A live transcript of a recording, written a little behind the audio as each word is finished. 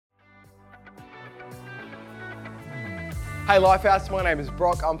Hey Lifehouse, my name is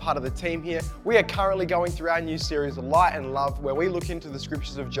Brock, I'm part of the team here. We are currently going through our new series, Light and Love, where we look into the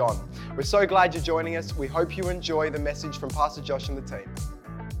scriptures of John. We're so glad you're joining us. We hope you enjoy the message from Pastor Josh and the team.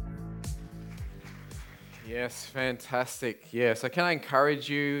 Yes, fantastic. Yeah, so can I encourage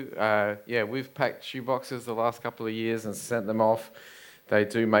you, we've packed shoeboxes the last couple of years and sent them off. They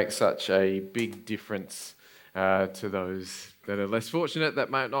do make such a big difference to those that are less fortunate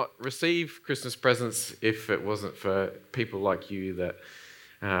that might not receive Christmas presents if it wasn't for people like you that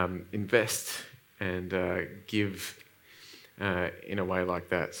invest and give in a way like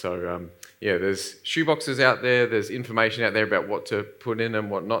that. So, there's shoeboxes out there, there's information out there about what to put in and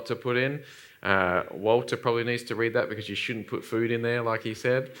what not to put in. Walter probably needs to read that because you shouldn't put food in there, like he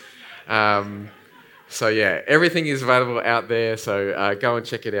said. Everything is available out there, so go and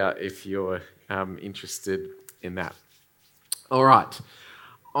check it out if you're interested in that. All right,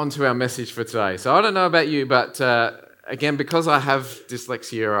 on to our message for today. So I don't know about you, but again, because I have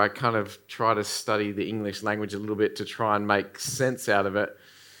dyslexia, I kind of try to study the English language a little bit to try and make sense out of it.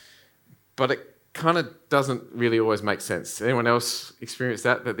 But it kind of doesn't really always make sense. Anyone else experience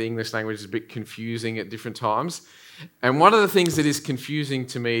that the English language is a bit confusing at different times? And one of the things that is confusing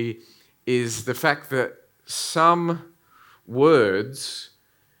to me is the fact that some words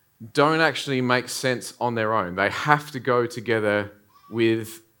don't actually make sense on their own. They have to go together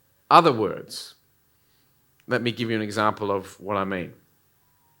with other words. Let me give you an example of what I mean.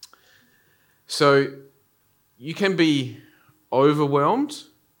 So you can be overwhelmed,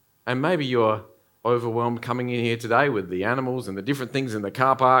 and maybe you're overwhelmed coming in here today with the animals and the different things in the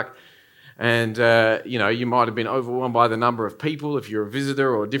car park. And, you might have been overwhelmed by the number of people if you're a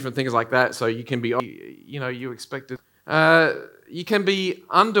visitor or different things like that. So you can be, you expected. You can be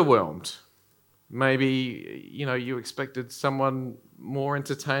underwhelmed. Maybe, you expected someone more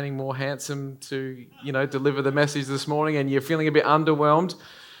entertaining, more handsome to, deliver the message this morning and you're feeling a bit underwhelmed.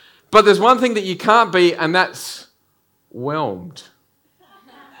 But there's one thing that you can't be, and that's whelmed.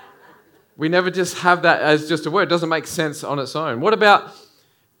 We never just have that as just a word. It doesn't make sense on its own. What about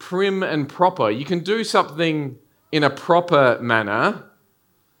prim and proper? You can do something in a proper manner,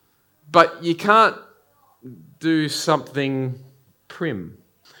 but you can't do something prim.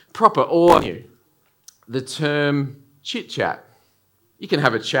 Proper, or the term chit-chat. You can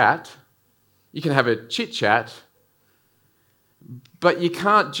have a chat, you can have a chit-chat, but you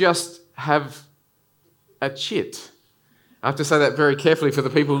can't just have a chit. I have to say that very carefully for the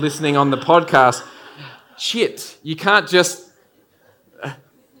people listening on the podcast. Chit. You can't just...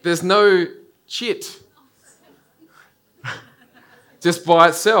 There's no chit. Just by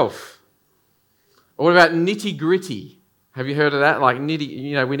itself. Or what about nitty-gritty? Have you heard of that? Like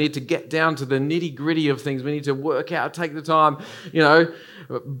we need to get down to the nitty-gritty of things. We need to work out, take the time,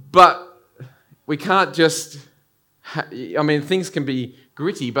 But we can't just... things can be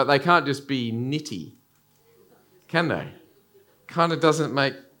gritty, but they can't just be nitty. Can they? Kind of doesn't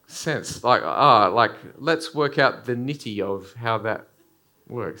make sense. Let's work out the nitty of how that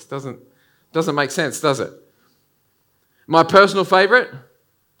works. Doesn't make sense, does it? My personal favourite,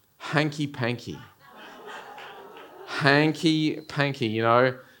 hanky-panky. Hanky-panky,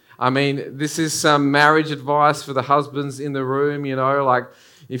 this is some marriage advice for the husbands in the room,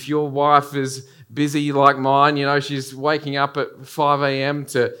 if your wife is busy like mine, she's waking up at 5 a.m.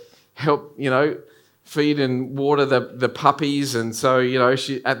 to help, feed and water the puppies, and so,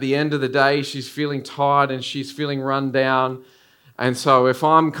 she at the end of the day, she's feeling tired and she's feeling run down. And so if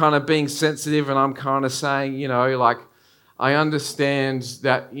I'm kind of being sensitive and I'm kind of saying, I understand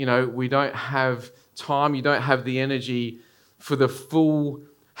that, we don't have time, you don't have the energy for the full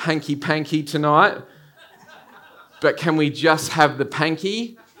hanky-panky tonight, but can we just have the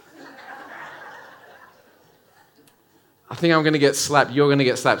panky? I think I'm going to get slapped, you're going to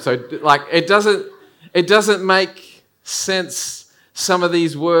get slapped. So, it doesn't make sense, some of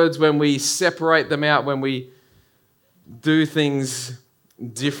these words, when we separate them out, when we do things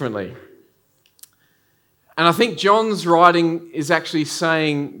differently. And I think John's writing is actually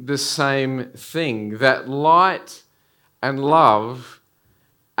saying the same thing, that light and love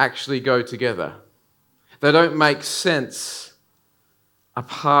actually go together. They don't make sense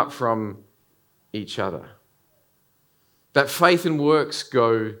apart from each other. That faith and works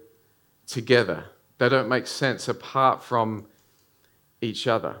go together. They don't make sense apart from each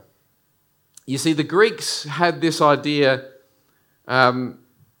other. You see, the Greeks had this idea, and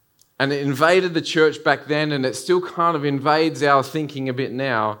it invaded the church back then, and it still kind of invades our thinking a bit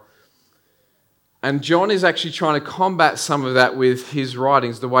now. And John is actually trying to combat some of that with his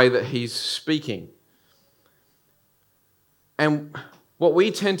writings, the way that he's speaking. And what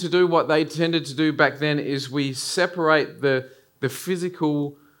we tend to do, what they tended to do back then, is we separate the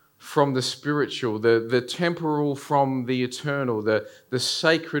physical from the spiritual, the temporal from the eternal, the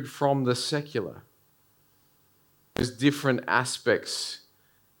sacred from the secular. There's different aspects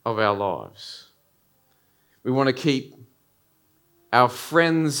of our lives. We want to keep our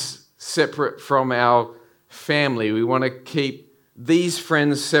friends separate from our family. We want to keep these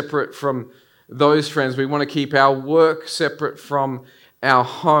friends separate from those friends. We want to keep our work separate from our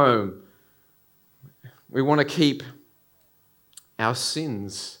home. We want to keep our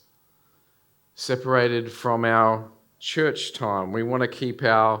sins separated from our church time. We want to keep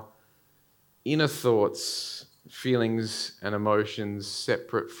our inner thoughts, feelings, and emotions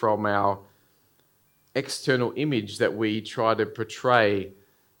separate from our external image that we try to portray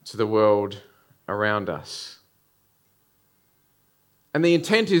to the world around us. And the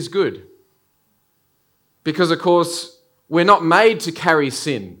intent is good. Because, of course, we're not made to carry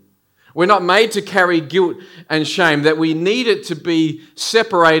sin. We're not made to carry guilt and shame, that we need it to be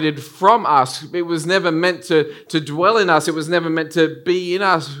separated from us. It was never meant to dwell in us. It was never meant to be in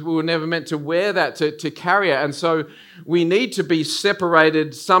us. We were never meant to wear that, to carry it. And so we need to be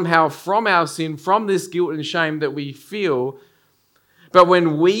separated somehow from our sin, from this guilt and shame that we feel. But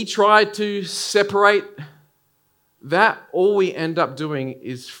when we try to separate that, all we end up doing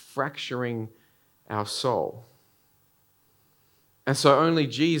is fracturing our soul. And so only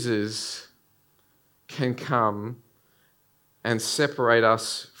Jesus can come and separate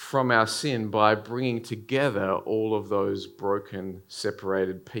us from our sin by bringing together all of those broken,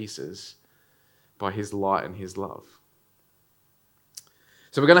 separated pieces by his light and his love.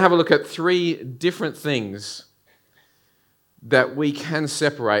 So we're going to have a look at 3 different things that we can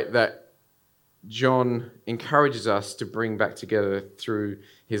separate, that John encourages us to bring back together through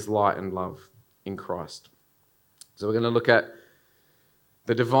his light and love in Christ. So we're going to look at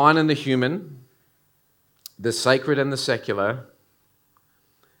the divine and the human, the sacred and the secular,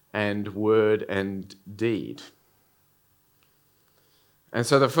 and word and deed. And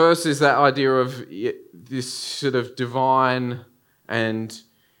so the first is that idea of this sort of divine and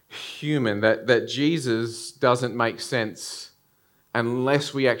human, that Jesus doesn't make sense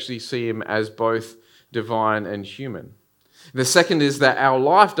unless we actually see him as both divine and human. The second is that our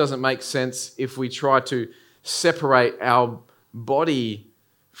life doesn't make sense if we try to separate our body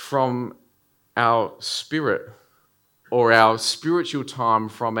from our spirit, or our spiritual time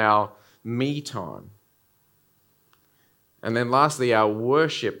from our me time. And then lastly, our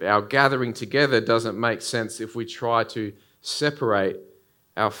worship, our gathering together doesn't make sense if we try to separate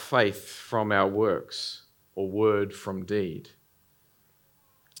our faith from our works, or word from deed.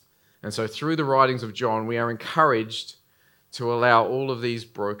 And so through the writings of John, we are encouraged to allow all of these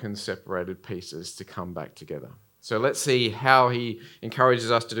broken, separated pieces to come back together. So let's see how he encourages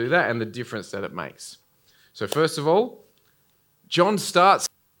us to do that and the difference that it makes. So first of all, John starts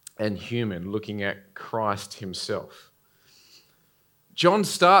and human, looking at Christ himself. John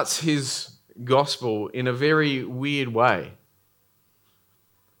starts his gospel in a very weird way.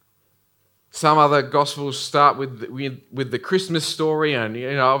 Some other gospels start with the Christmas story,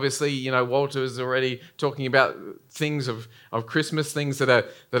 and obviously Walter is already talking about things of Christmas, things that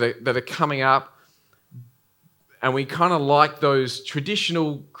are coming up. And we kind of like those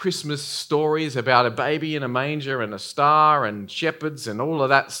traditional Christmas stories about a baby in a manger and a star and shepherds and all of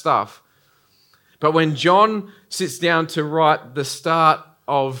that stuff. But when John sits down to write the start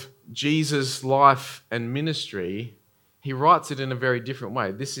of Jesus' life and ministry, he writes it in a very different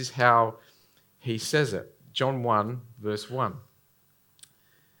way. This is how he says it. John 1, verse 1. It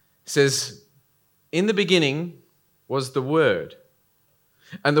says, "In the beginning was the Word,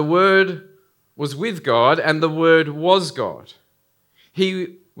 and the Word was with God, and the Word was God.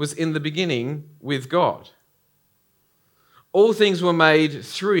 He was in the beginning with God. All things were made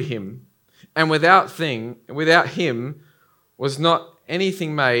through him, and without him was not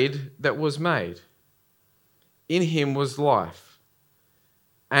anything made that was made. In him was life,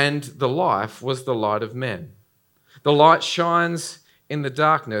 and the life was the light of men. The light shines in the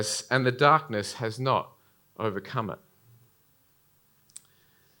darkness, and the darkness has not overcome it."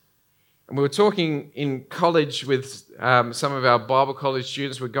 And we were talking in college with some of our Bible college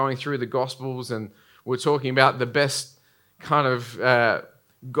students. We're going through the Gospels, and we're talking about the best kind of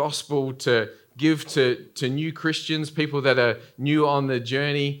gospel to give to new Christians, people that are new on the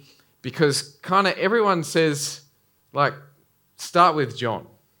journey, because kind of everyone says, like, start with John.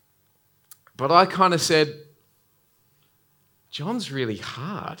 But I kind of said, John's really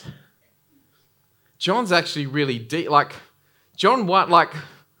hard. John's actually really deep. Like, John, what, like,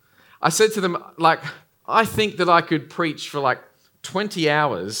 I said to them, like, I think that I could preach for like 20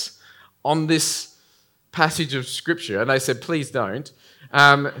 hours on this passage of Scripture, and they said, please don't.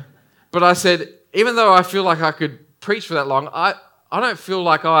 But I said, even though I feel like I could preach for that long, I don't feel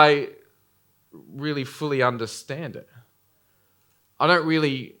like I really fully understand it. I don't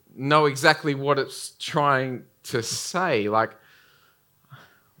really know exactly what it's trying to say. Like,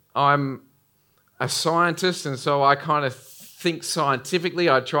 I'm a scientist, and so I kind of think scientifically.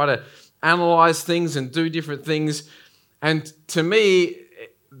 I try to analyze things and do different things. And to me,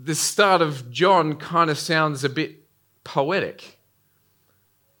 the start of John kind of sounds a bit poetic.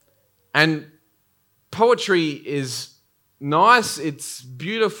 And poetry is nice, it's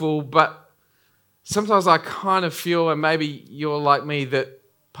beautiful, but sometimes I kind of feel, and maybe you're like me, that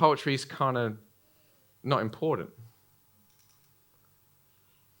poetry is kind of not important.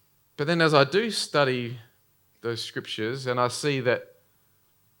 But then as I do study those scriptures, and I see that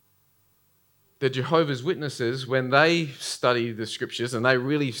the Jehovah's Witnesses, when they study the scriptures, and they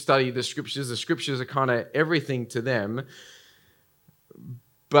really study the scriptures are kind of everything to them.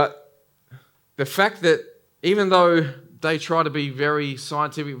 But the fact that even though they try to be very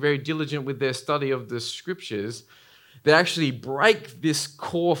scientific, very diligent with their study of the scriptures, they actually break this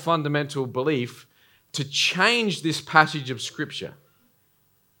core fundamental belief to change this passage of scripture.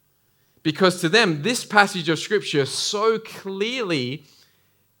 Because to them, this passage of scripture so clearly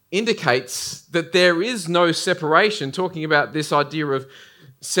indicates that there is no separation, talking about this idea of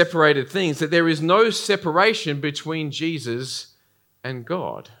separated things, that there is no separation between Jesus and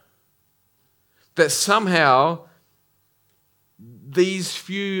God. That somehow these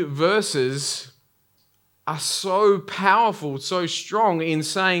few verses are so powerful, so strong in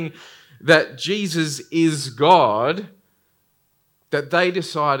saying that Jesus is God, that they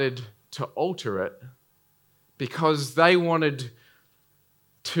decided to alter it because they wanted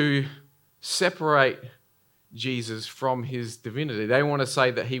to separate Jesus from his divinity. They want to say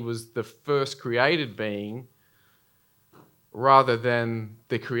that he was the first created being rather than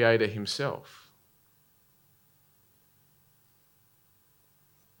the creator himself.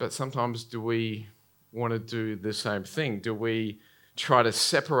 But sometimes do we want to do the same thing? Do we try to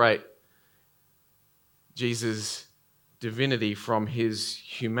separate Jesus' divinity from his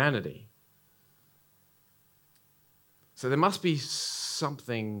humanity? So there must be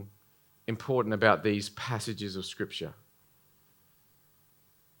something important about these passages of Scripture.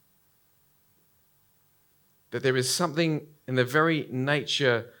 That there is something in the very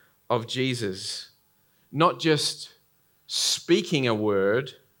nature of Jesus, not just speaking a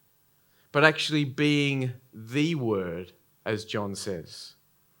word, but actually being the word, as John says.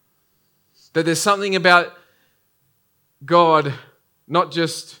 That there's something about God not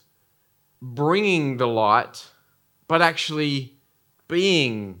just bringing the light, but actually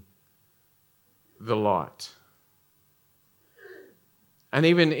being the light. And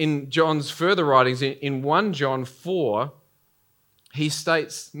even in John's further writings, in 1 John 4, he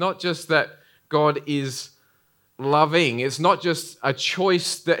states not just that God is loving, it's not just a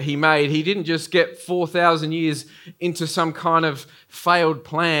choice that he made. He didn't just get 4,000 years into some kind of failed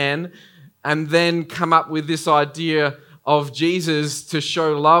plan and then come up with this idea of Jesus to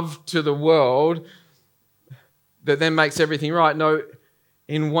show love to the world that then makes everything right. No,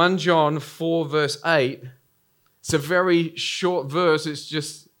 in 1 John 4 verse 8, it's a very short verse. There's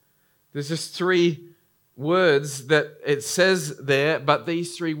just 3 words that it says there, but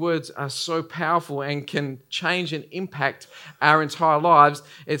these 3 words are so powerful and can change and impact our entire lives.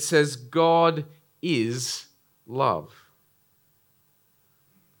 It says, God is love.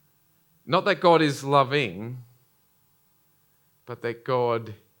 Not that God is loving, but that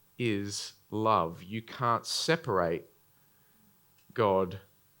God is love. You can't separate God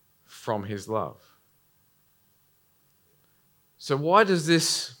from his love. So why does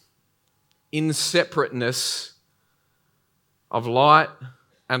this inseparateness of light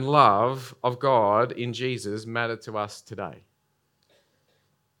and love of God in Jesus matter to us today?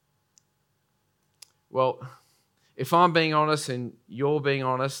 Well, if I'm being honest and you're being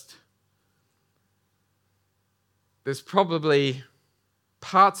honest, there's probably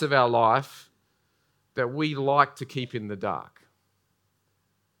parts of our life that we like to keep in the dark.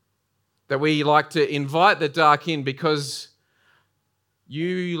 That we like to invite the dark in because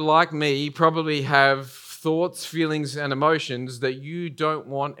you, like me, probably have thoughts, feelings, and emotions that you don't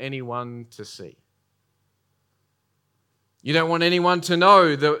want anyone to see. You don't want anyone to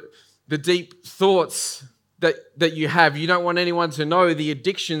know the deep thoughts that you have. You don't want anyone to know the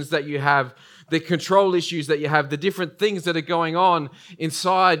addictions that you have, the control issues that you have, the different things that are going on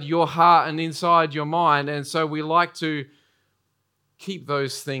inside your heart and inside your mind. And so we like to keep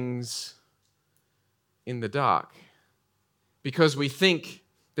those things in the dark. because we think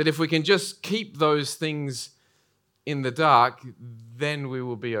that if we can just keep those things in the dark, then we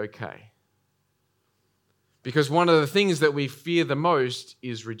will be okay. Because one of the things that we fear the most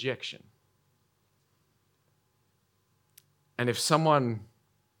is rejection. And if someone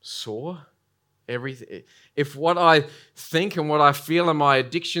saw everything, if what I think and what I feel and my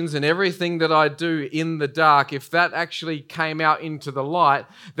addictions and everything that I do in the dark, if that actually came out into the light,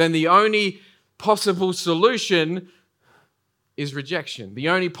 then the only possible solution is rejection. The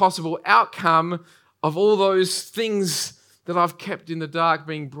only possible outcome of all those things that I've kept in the dark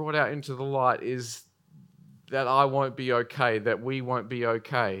being brought out into the light is that I won't be okay, that we won't be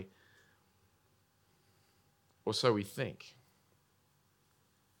okay. Or so we think.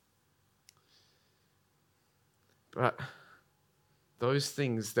 But those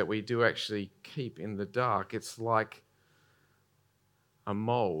things that we do actually keep in the dark, it's like a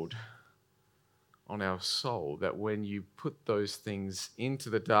mold on our soul, that when you put those things into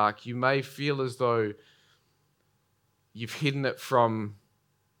the dark, you may feel as though you've hidden it from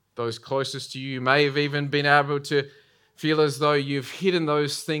those closest to you. You may have even been able to feel as though you've hidden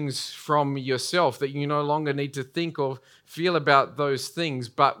those things from yourself, that you no longer need to think or feel about those things.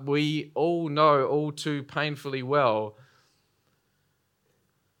 But we all know all too painfully well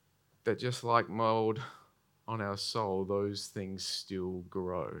that just like mold on our soul, those things still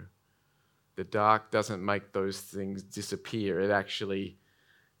grow. The dark doesn't make those things disappear. It actually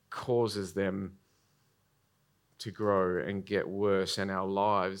causes them to grow and get worse, and our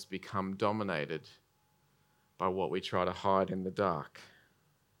lives become dominated by what we try to hide in the dark.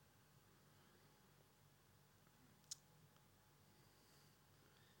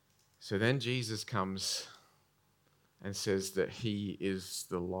 So then Jesus comes and says that he is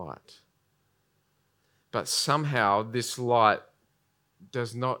the light. But somehow this light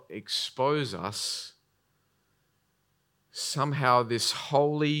does not expose us. Somehow this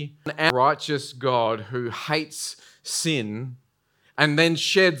holy and righteous God who hates sin and then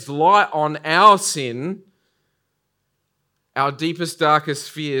sheds light on our sin, our deepest, darkest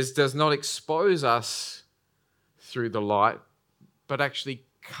fears, does not expose us through the light, but actually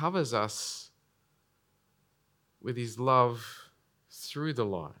covers us with his love through the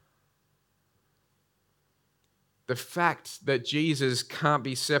light. The fact that Jesus can't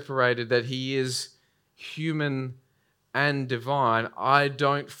be separated, that he is human and divine, I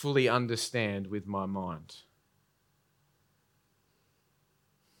don't fully understand with my mind.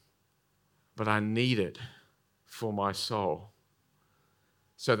 But I need it for my soul,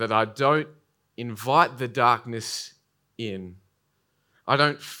 so that I don't invite the darkness in. I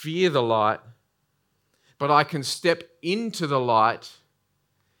don't fear the light, but I can step into the light,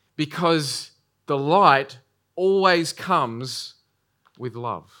 because the light always comes with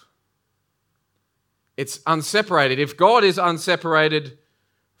love. It's unseparated. If God is unseparated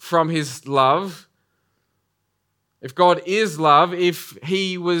from his love, if God is love, if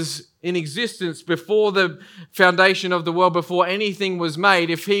he was in existence before the foundation of the world, before anything was made,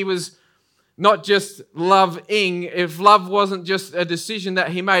 if he was not just loving, if love wasn't just a decision that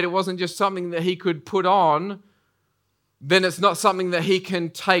he made, it wasn't just something that he could put on, then it's not something that he can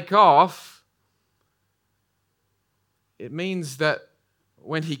take off. It means that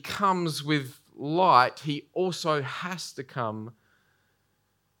when he comes with light, he also has to come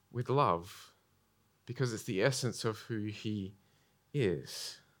with love, because it's the essence of who he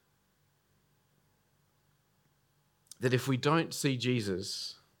is. That if we don't see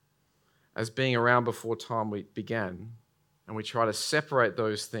Jesus as being around before time began, and we try to separate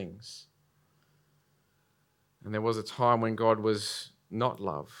those things, and there was a time when God was not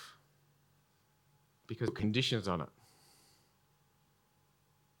love, because of conditions on it.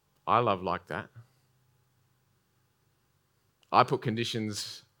 I love like that. I put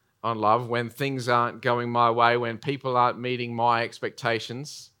conditions on love when things aren't going my way, when people aren't meeting my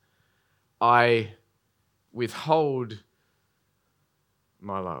expectations. I withhold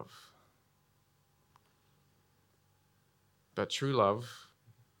my love. But true love,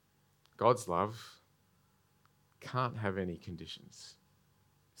 God's love, can't have any conditions.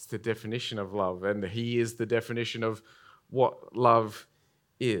 It's the definition of love, and he is the definition of what love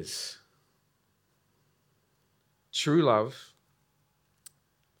is. True love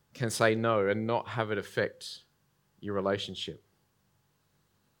can say no and not have it affect your relationship.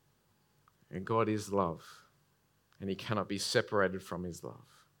 And God is love, and he cannot be separated from his love.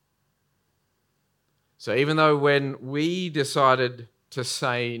 So even though when we decided to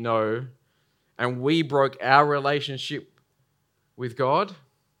say no and we broke our relationship with God,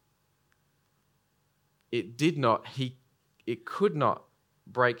 it could not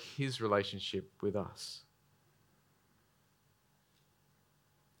break his relationship with us.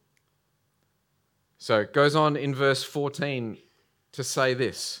 So it goes on in verse 14 to say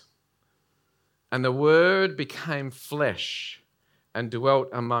this. And the Word became flesh and dwelt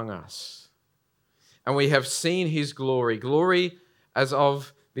among us. And we have seen his glory, glory as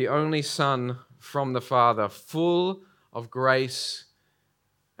of the only Son from the Father, full of grace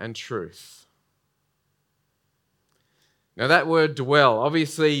and truth. Now that word dwell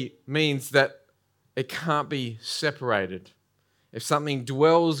obviously means that it can't be separated. If something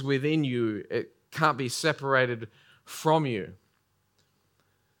dwells within you, it can't be separated from you.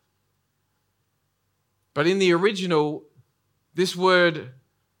 But in the original, this word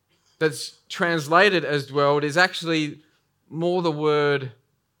that's translated as dwelled is actually more the word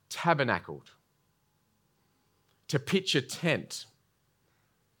tabernacled. To pitch a tent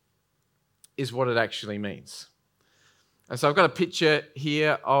is what it actually means. And so I've got a picture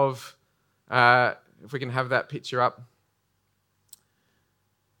here of, if we can have that picture up.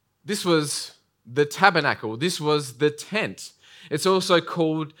 This was the tabernacle. This was the tent. It's also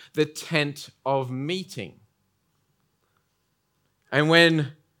called the tent of meeting. And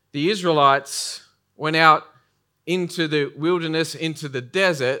when the Israelites went out into the wilderness, into the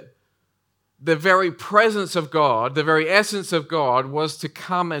desert, the very presence of God, the very essence of God was to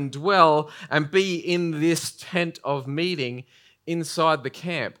come and dwell and be in this tent of meeting inside the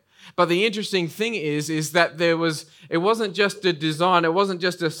camp. But the interesting thing is that it wasn't just a design, it wasn't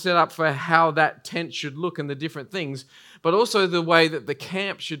just a setup for how that tent should look and the different things, but also the way that the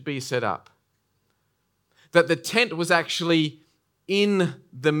camp should be set up. That the tent was actually in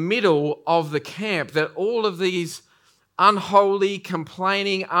the middle of the camp, that all of these unholy,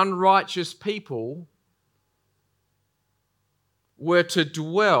 complaining, unrighteous people were to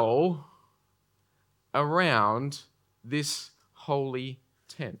dwell around this holy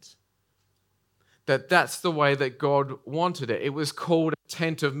tent. That's the way that God wanted it. It was called a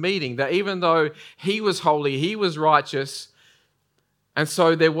tent of meeting, that even though he was holy, he was righteous, and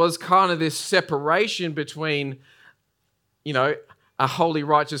so there was kind of this separation between, a holy,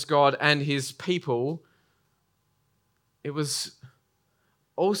 righteous God and his people. It was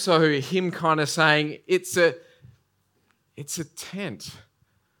also him kind of saying, it's a tent.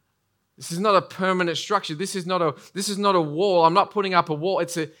 This is not a permanent structure. This is not a wall. I'm not putting up a wall.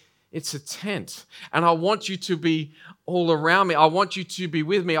 It's a tent. And I want you to be all around me. I want you to be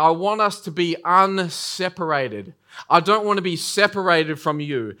with me. I want us to be unseparated. I don't want to be separated from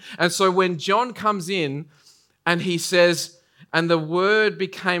you. And so when John comes in and he says, and the Word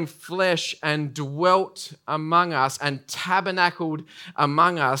became flesh and dwelt among us and tabernacled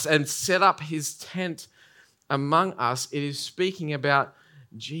among us and set up his tent among us, it is speaking about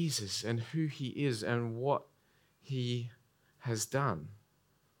Jesus and who he is and what he has done.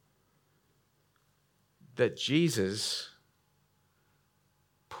 That Jesus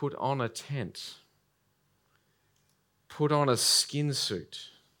put on a tent, put on a skin suit,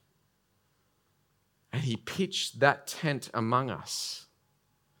 and he pitched that tent among us.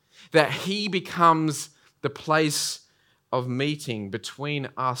 That he becomes the place of meeting between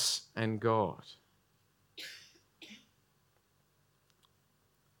us and God.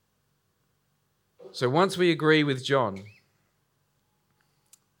 So once we agree with John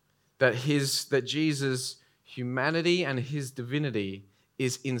that Jesus' humanity and his divinity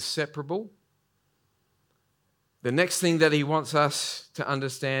is inseparable, the next thing that he wants us to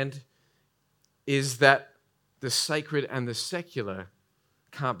understand is that the sacred and the secular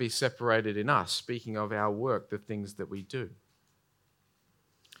can't be separated in us, speaking of our work, the things that we do.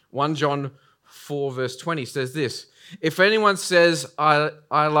 1 John 4 verse 20 says this, if anyone says, I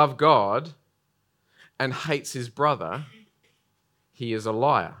love God and hates his brother, he is a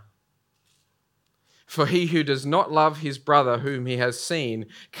liar. For he who does not love his brother whom he has seen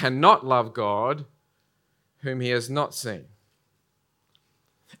cannot love God whom he has not seen.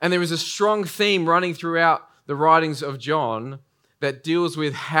 And there is a strong theme running throughout the writings of John that deals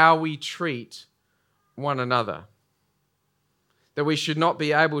with how we treat one another. That we should not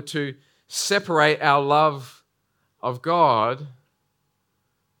be able to separate our love of God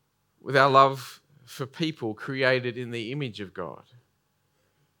with our love for people created in the image of God.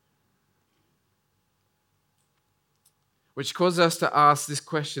 Which causes us to ask this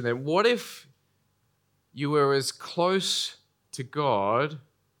question then, what if you were as close to God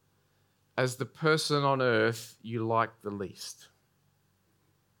as the person on earth you like the least?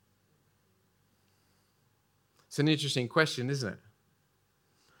 It's an interesting question, isn't it?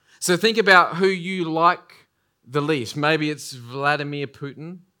 So think about who you like the least. Maybe it's Vladimir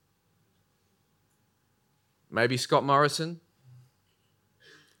Putin. Maybe Scott Morrison.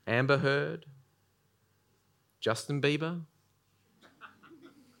 Amber Heard. Justin Bieber.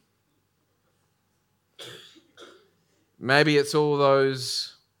 Maybe it's all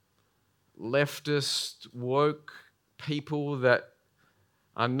those leftist, woke people that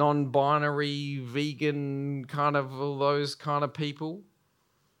are non-binary, vegan, kind of all those kind of people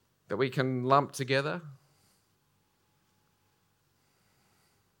that we can lump together.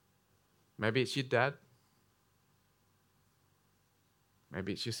 Maybe it's your dad.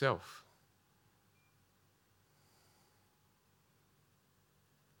 Maybe it's yourself.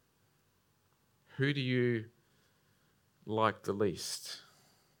 Who do you like the least?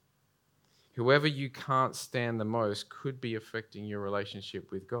 Whoever you can't stand the most could be affecting your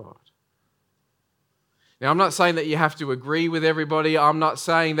relationship with God. Now, I'm not saying that you have to agree with everybody. I'm not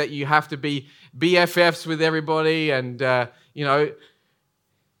saying that you have to be BFFs with everybody and,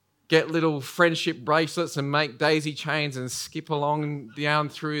 get little friendship bracelets and make daisy chains and skip along down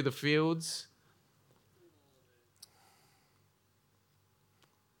through the fields.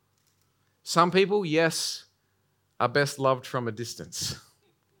 Some people, yes, are best loved from a distance.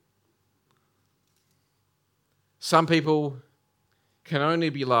 Some people can only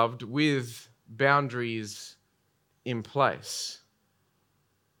be loved with boundaries in place.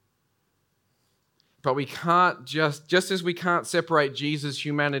 But we can't just as we can't separate Jesus'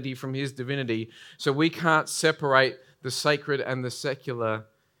 humanity from his divinity, so we can't separate the sacred and the secular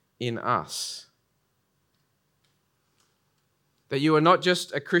in us. That you are not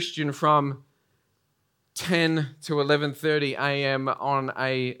just a Christian from 10 to 11:30 a.m. on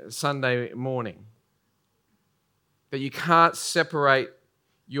a Sunday morning. That you can't separate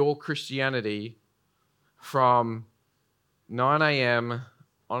your Christianity from 9 a.m.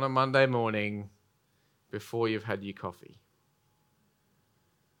 on a Monday morning before you've had your coffee.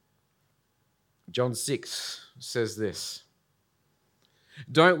 John 6 says this: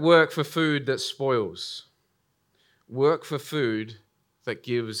 "Don't work for food that spoils. Work for food that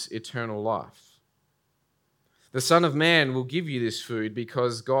gives eternal life. The Son of Man will give you this food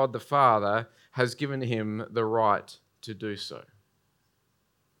because God the Father has given him the right to do so."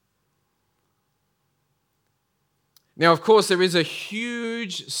 Now, of course, there is a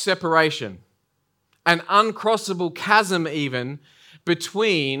huge separation, an uncrossable chasm even,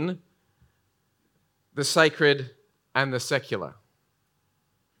 between the sacred and the secular.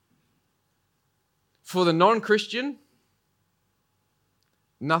 For the non-Christian,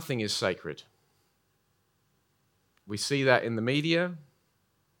 nothing is sacred. We see that in the media.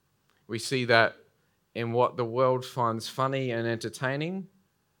 We see that in what the world finds funny and entertaining.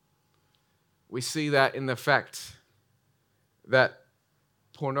 We see that in the fact that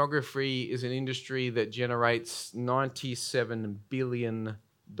pornography is an industry that generates $97 billion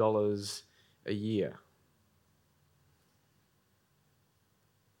a year.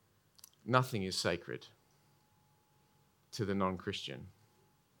 Nothing is sacred to the non-Christian.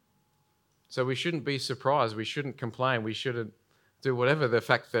 So we shouldn't be surprised. We shouldn't complain. We shouldn't do whatever. The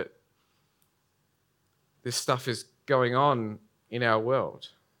fact that this stuff is going on in our world.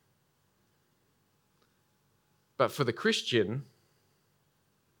 But for the Christian,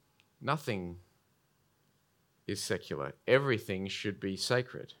 nothing is secular. Everything should be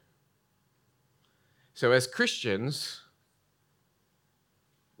sacred. So as Christians,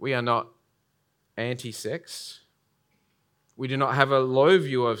 we are not anti-sex. We do not have a low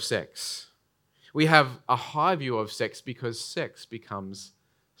view of sex. We have a high view of sex because sex becomes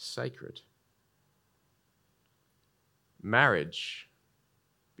sacred. Marriage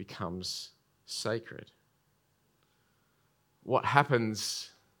becomes sacred. What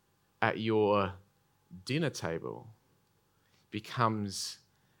happens at your dinner table becomes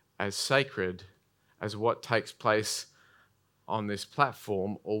as sacred as what takes place on this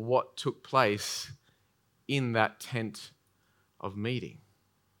platform or what took place in that tent of meeting.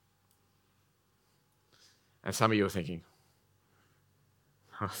 And some of you are thinking,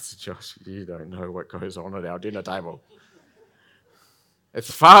 "Oh, Josh, you don't know what goes on at our dinner table.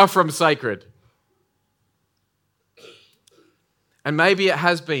 It's far from sacred." And maybe it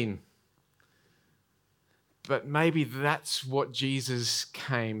has been. But maybe that's what Jesus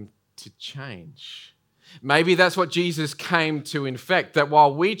came to change. Maybe that's what Jesus came to infect, that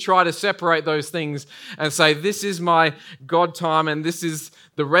while we try to separate those things and say, this is my God time and this is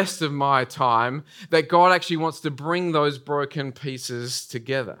the rest of my time, that God actually wants to bring those broken pieces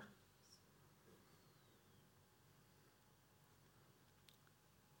together.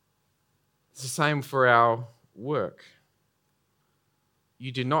 It's the same for our work.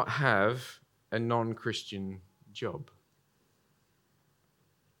 You do not have a non-Christian job.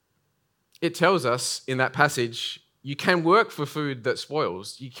 It tells us in that passage, you can work for food that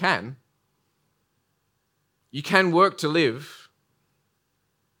spoils. You can. You can work to live.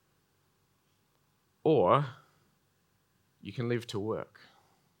 Or you can live to work.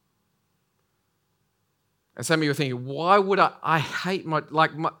 And some of you are thinking, why would I hate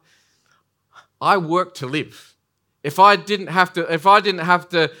I work to live. If I didn't have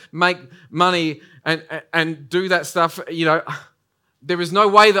to make money and do that stuff, there is no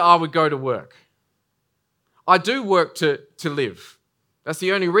way that I would go to work. I do work to live. That's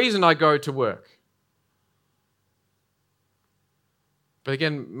the only reason I go to work. But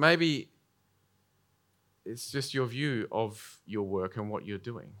again, maybe it's just your view of your work and what you're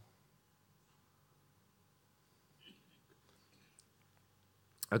doing.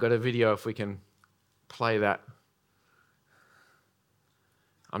 I've got a video if we can play that.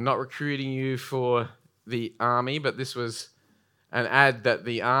 I'm not recruiting you for the army, but this was an ad that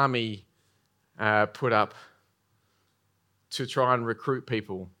the army put up to try and recruit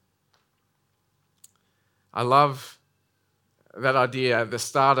people. I love that idea at the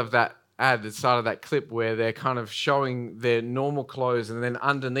start of that ad, the start of that clip, where they're kind of showing their normal clothes and then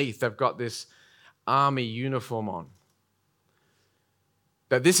underneath they've got this army uniform on.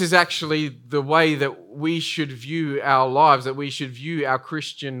 That this is actually the way that we should view our lives, that we should view our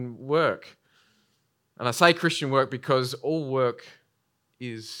Christian work. And I say Christian work because all work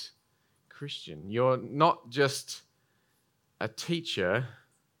is Christian. You're not just a teacher,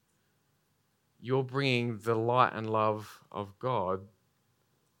 you're bringing the light and love of God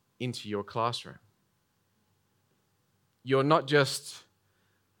into your classroom. You're not just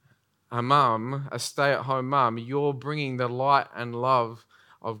a mum, a stay-at-home mum, you're bringing the light and love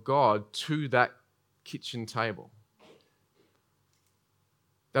of God to that kitchen table.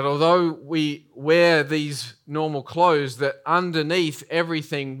 That although we wear these normal clothes, that underneath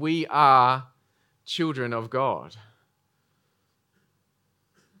everything we are children of God.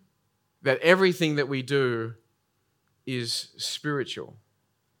 That everything that we do is spiritual.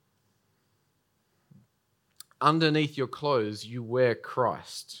 Underneath your clothes, you wear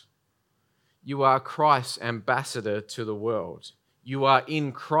Christ. You are Christ's ambassador to the world. You are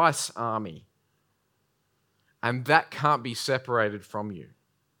in Christ's army. And that can't be separated from you.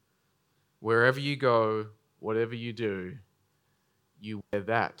 Wherever you go, whatever you do, you wear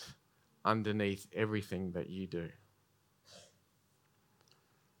that underneath everything that you do.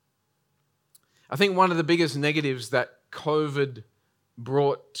 I think one of the biggest negatives that COVID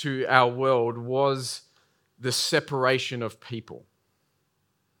brought to our world was the separation of people.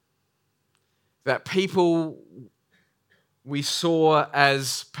 That people we saw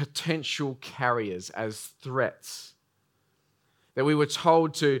as potential carriers, as threats. That we were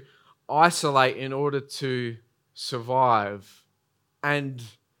told to isolate in order to survive and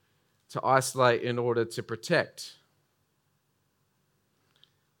to isolate in order to protect.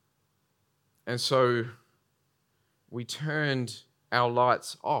 And so we turned our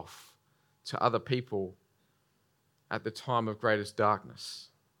lights off to other people at the time of greatest darkness.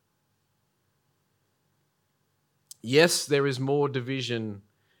 Yes, there is more division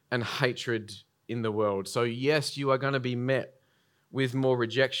and hatred in the world. So yes, you are going to be met with more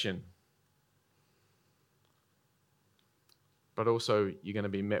rejection. But also you're going to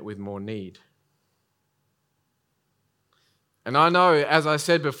be met with more need. And I know, as I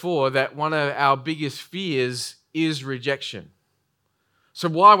said before, that one of our biggest fears is rejection. So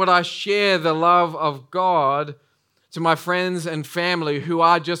why would I share the love of God to my friends and family who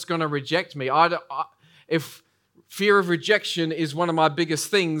are just going to reject me? If fear of rejection is one of my biggest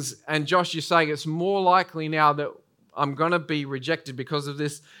things, and Josh, you're saying it's more likely now that I'm going to be rejected because of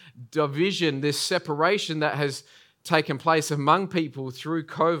this division, this separation that has taken place among people through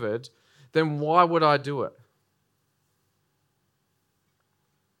COVID, then why would I do it?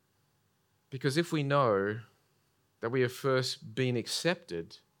 Because if we know that we have first been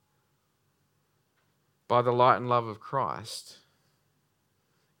accepted by the light and love of Christ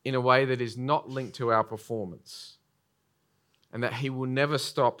in a way that is not linked to our performance, and that He will never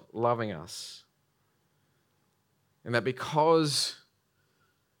stop loving us, and that because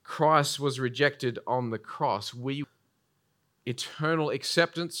Christ was rejected on the cross, eternal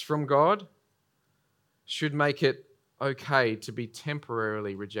acceptance from God should make it okay to be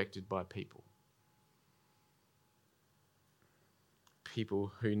temporarily rejected by people.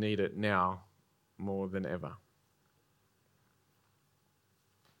 People who need it now more than ever.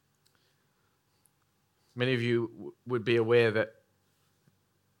 Many of you would be aware that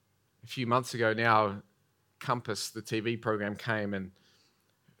a few months ago now, Compass, the TV program, came and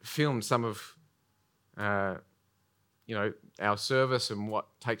filmed some of our service and what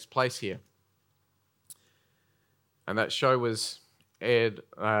takes place here. And that show was aired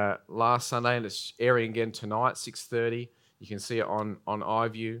last Sunday, and it's airing again tonight, 6:30. You can see it on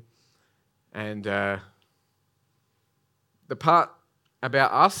iView. And the part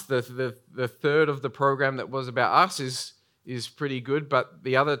about us, the third of the program that was about us is pretty good, but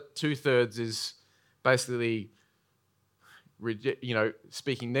the other 2/3 is basically,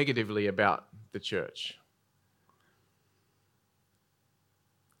 speaking negatively about the church.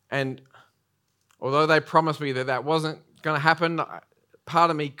 And although they promised me that wasn't going to happen,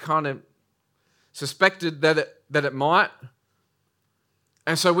 part of me kind of suspected that it might.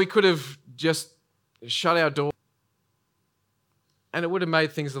 And so we could have just shut our door, and it would have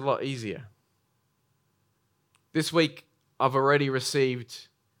made things a lot easier. This week, I've already received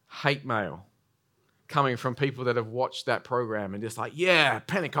hate mail coming from people that have watched that program and just like, yeah,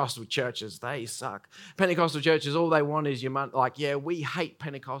 Pentecostal churches, they suck. Pentecostal churches, all they want is your money. Like, yeah, we hate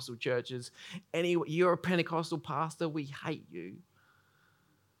Pentecostal churches. You're a Pentecostal pastor, we hate you.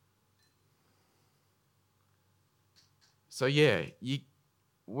 So yeah,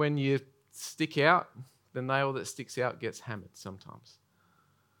 when you stick out, the nail that sticks out gets hammered sometimes.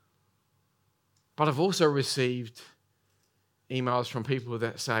 But I've also received emails from people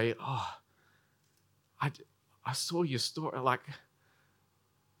that say, oh, I saw your story, like,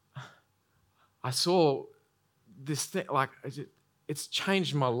 I saw this thing, like, it's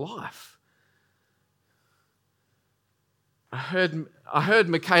changed my life. I heard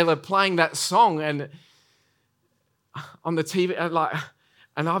Michaela playing that song and on the TV,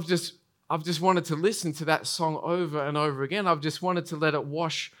 and I've just wanted to listen to that song over and over again. I've just wanted to let it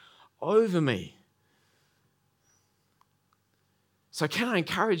wash over me. So can I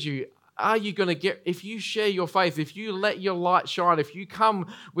encourage you, are you going to get, if you share your faith, if you let your light shine, if you come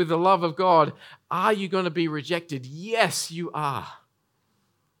with the love of God, are you going to be rejected? Yes, you are.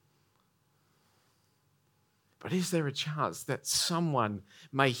 But is there a chance that someone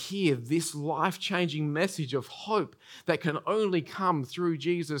may hear this life-changing message of hope that can only come through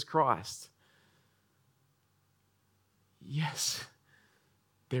Jesus Christ? Yes,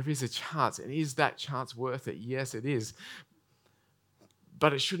 there is a chance. And is that chance worth it? Yes, it is.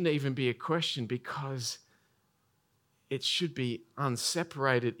 But it shouldn't even be a question, because it should be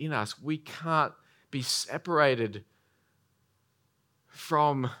unseparated in us. We can't be separated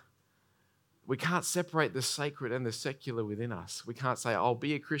from... We can't separate the sacred and the secular within us. We can't say, I'll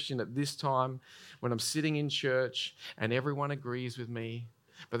be a Christian at this time when I'm sitting in church and everyone agrees with me.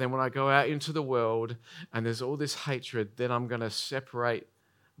 But then when I go out into the world and there's all this hatred, then I'm going to separate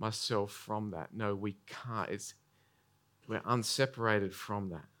myself from that. No, we can't. We're unseparated from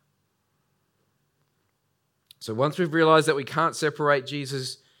that. So once we've realized that we can't separate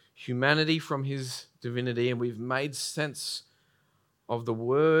Jesus' humanity from his divinity, and we've made sense of the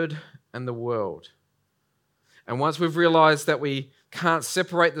Word and the world, and once we've realized that we can't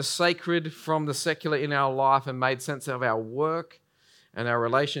separate the sacred from the secular in our life and made sense of our work and our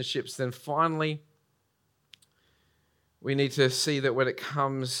relationships, then finally we need to see that when it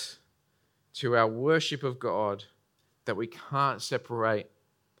comes to our worship of God, that we can't separate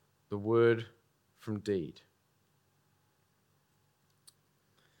the word from deed.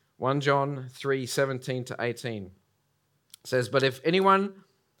 1 John 3:17-18 says, "But if anyone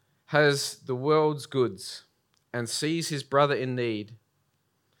has the world's goods and sees his brother in need,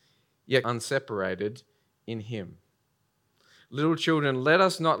 yet unseparated in him. Little children, let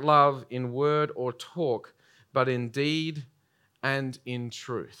us not love in word or talk, but in deed and in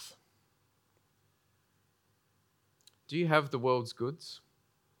truth." Do you have the world's goods?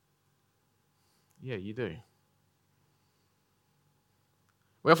 Yeah, you do.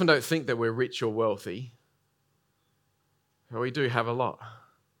 We often don't think that we're rich or wealthy, but we do have a lot.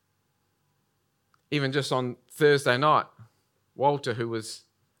 Even just on Thursday night, Walter, who was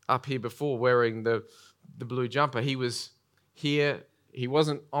up here before wearing the blue jumper, he was here. He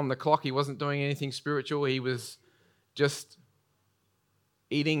wasn't on the clock. He wasn't doing anything spiritual. He was just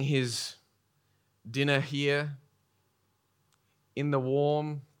eating his dinner here in the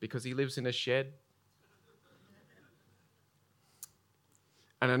warm because he lives in a shed.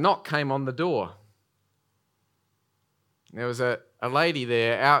 And a knock came on the door. There was a lady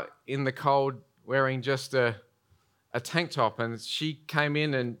there out in the cold wearing just a tank top, and she came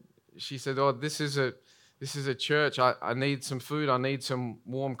in and she said, "Oh, this is a church. I need some food. I need some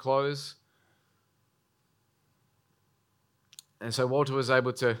warm clothes." And so Walter was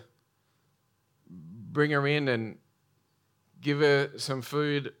able to bring her in and give her some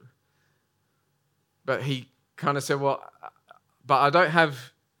food. But he kind of said, "Well, but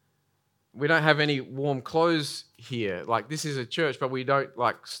we don't have any warm clothes here. Like, this is a church, but we don't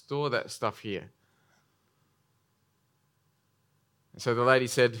store that stuff here." And so the lady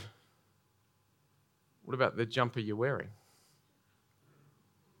said, "What about the jumper you're wearing?"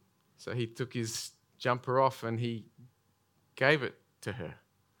 So he took his jumper off and he gave it to her.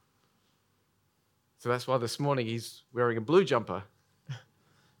 So that's why this morning he's wearing a blue jumper.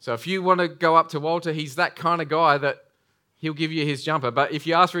 So if you want to go up to Walter, he's that kind of guy that he'll give you his jumper. But if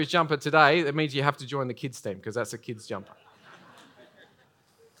you ask for his jumper today, that means you have to join the kids' team because that's a kids' jumper.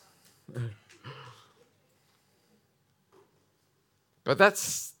 But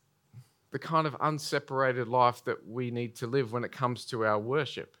that's the kind of unseparated life that we need to live when it comes to our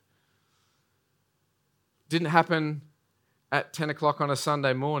worship. Didn't happen at 10 o'clock on a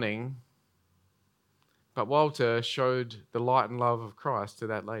Sunday morning, but Walter showed the light and love of Christ to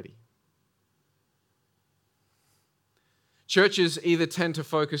that lady. Churches either tend to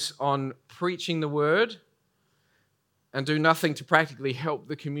focus on preaching the word and do nothing to practically help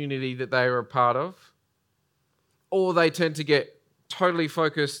the community that they are a part of, or they tend to get totally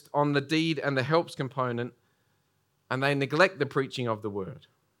focused on the deed and the helps component, and they neglect the preaching of the word.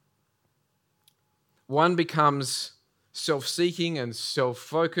 One becomes self-seeking and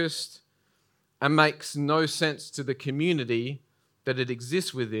self-focused and makes no sense to the community that it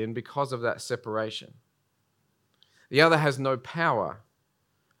exists within because of that separation. The other has no power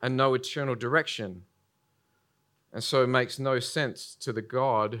and no eternal direction, and so it makes no sense to the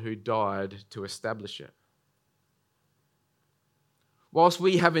God who died to establish it. Whilst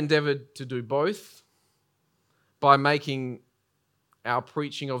we have endeavoured to do both by making our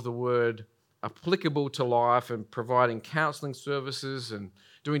preaching of the word applicable to life and providing counselling services and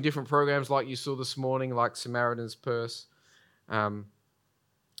doing different programs like you saw this morning, like Samaritan's Purse and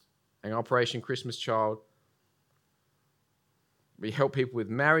Operation Christmas Child. We help people with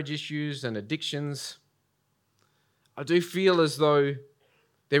marriage issues and addictions. I do feel as though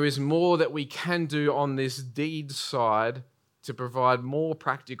there is more that we can do on this deed side to provide more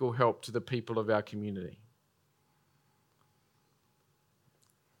practical help to the people of our community.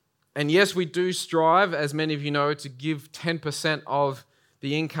 And yes, we do strive, as many of you know, to give 10% of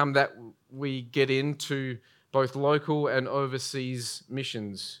the income that we get into both local and overseas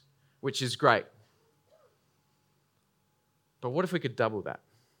missions, which is great. But what if we could double that?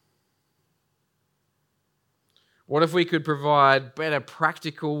 What if we could provide better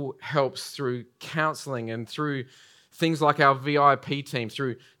practical helps through counselling and through things like our VIP team,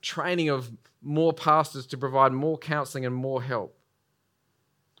 through training of more pastors to provide more counselling and more help?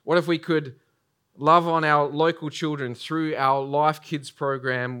 What if we could love on our local children through our Life Kids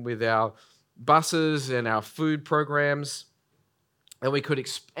program with our buses and our food programs? And we could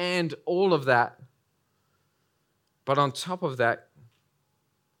expand all of that. But on top of that,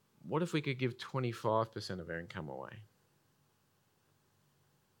 what if we could give 25% of our income away?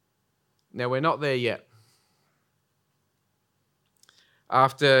 Now, we're not there yet.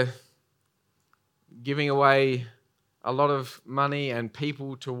 After giving away a lot of money and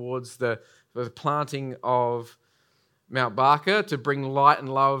people towards the planting of Mount Barker to bring light and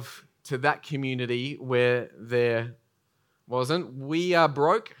love to that community where there wasn't, we are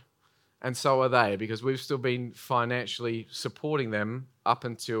broke and so are they, because we've still been financially supporting them up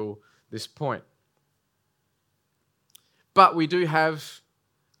until this point. But we do have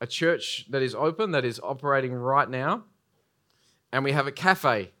a church that is open, that is operating right now, and we have a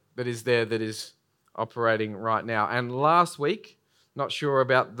cafe that is there that is operating right now. And last week, not sure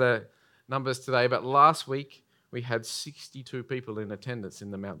about the numbers today, but last week we had 62 people in attendance in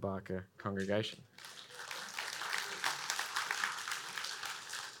the Mount Barker congregation.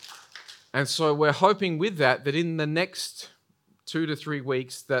 And so we're hoping with that in the next 2 to 3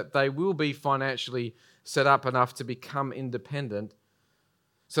 weeks that they will be financially set up enough to become independent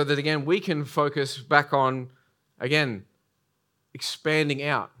so that, again, we can focus back on, again, expanding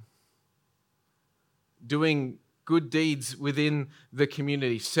out, doing good deeds within the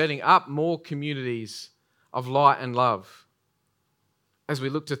community, setting up more communities of light and love. As we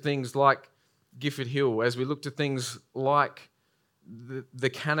look to things like Gifford Hill, as we look to things like the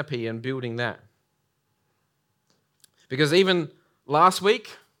canopy and building that. Because even last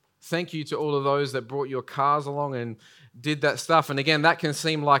week, thank you to all of those that brought your cars along and did that stuff. And again, that can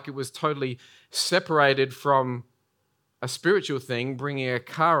seem like it was totally separated from a spiritual thing, bringing a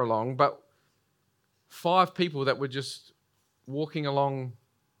car along, but 5 people that were just walking along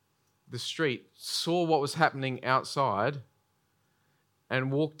the street saw what was happening outside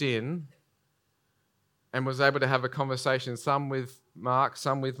and walked in and was able to have a conversation, some with Mark,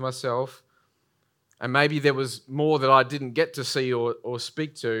 some with myself, and maybe there was more that I didn't get to see or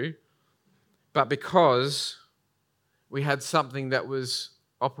speak to, but because we had something that was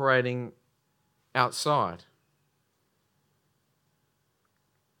operating outside.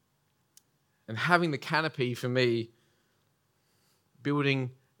 And having the canopy for me,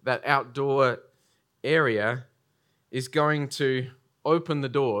 building that outdoor area, is going to open the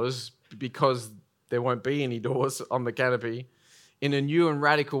doors, because there won't be any doors on the canopy, in a new and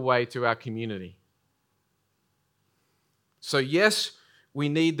radical way to our community. So yes, we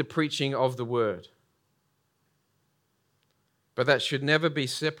need the preaching of the word, but that should never be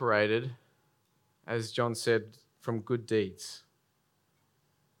separated, as John said, from good deeds.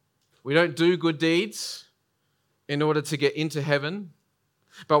 We don't do good deeds in order to get into heaven,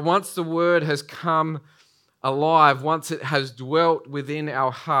 but once the word has come alive, once it has dwelt within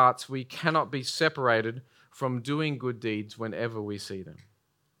our hearts, we cannot be separated from doing good deeds whenever we see them.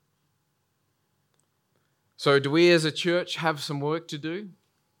 So do we as a church have some work to do?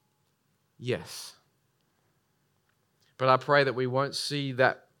 Yes. But I pray that we won't see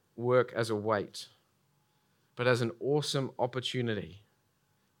that work as a weight, but as an awesome opportunity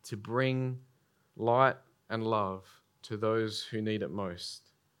to bring light and love to those who need it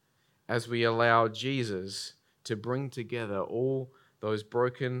most, as we allow Jesus to bring together all those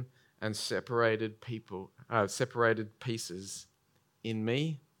broken and separated pieces in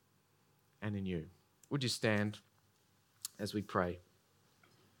me and in you. Would you stand as we pray?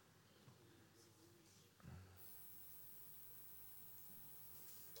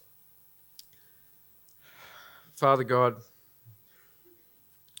 Father God,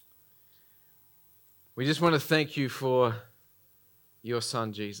 we just want to thank you for your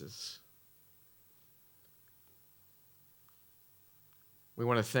Son, Jesus. We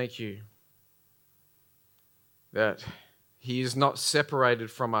want to thank you that he is not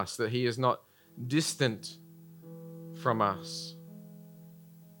separated from us, that he is not distant from us.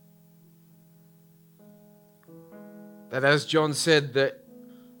 That, as John said, that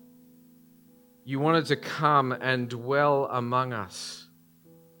you wanted to come and dwell among us.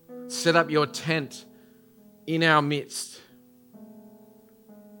 Set up your tent in our midst.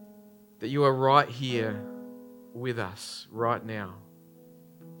 That you are right here with us right now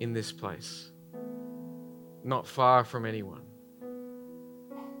in this place. Not far from anyone.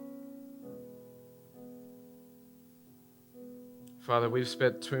 Father, we've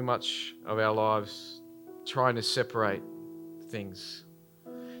spent too much of our lives trying to separate things.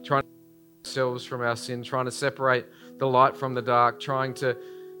 Trying to separate ourselves from our sin, trying to separate the light from the dark, trying to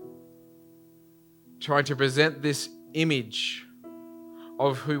present this image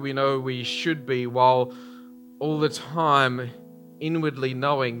of who we know we should be, while all the time inwardly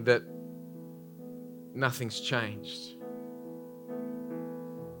knowing that nothing's changed.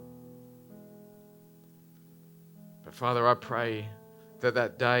 But Father, I pray that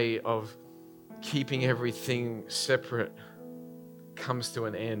that day of keeping everything separate comes to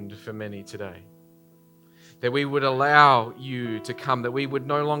an end for many today. That we would allow you to come, that we would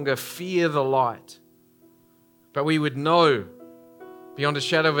no longer fear the light, but we would know beyond a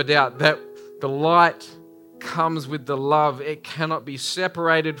shadow of a doubt that the light comes with the love. It cannot be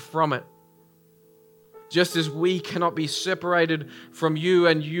separated from it. Just as we cannot be separated from you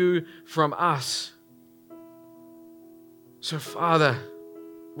and you from us. So Father,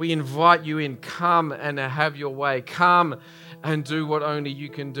 we invite you in. Come and have your way. Come and do what only you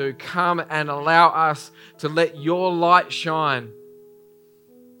can do. Come and allow us to let your light shine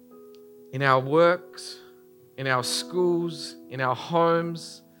in our works, in our schools, in our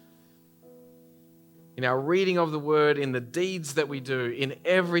homes, in our reading of the word, in the deeds that we do, in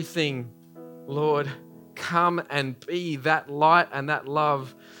everything. Lord, come and be that light and that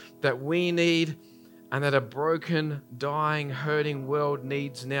love that we need and that a broken, dying, hurting world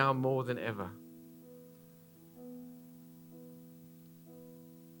needs now more than ever.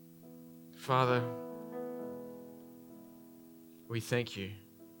 Father, we thank you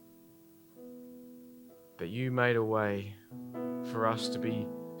that you made a way for us to be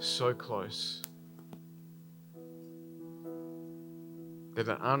so close, that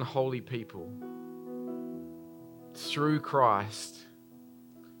an unholy people, through Christ,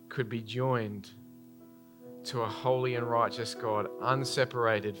 could be joined to a holy and righteous God,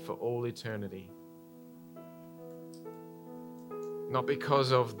 unseparated for all eternity. Not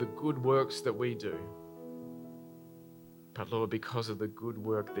because of the good works that we do, but Lord, because of the good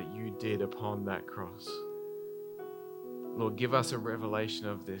work that you did upon that cross. Lord, give us a revelation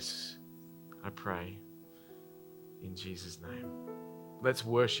of this, I pray, in Jesus' name. Let's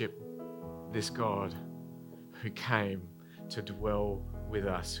worship this God who came to dwell with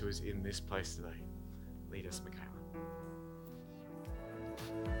us, who is in this place today. Lead us, Michaela.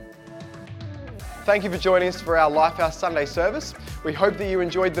 Thank you for joining us for our Lifehouse Sunday service. We hope that you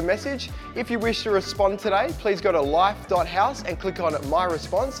enjoyed the message. If you wish to respond today, please go to life.house and click on My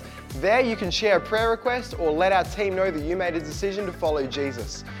Response. There you can share a prayer request or let our team know that you made a decision to follow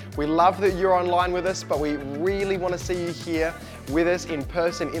Jesus. We love that you're online with us, but we really want to see you here with us in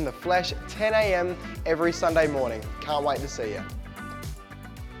person in the flesh, 10 a.m. every Sunday morning. Can't wait to see you.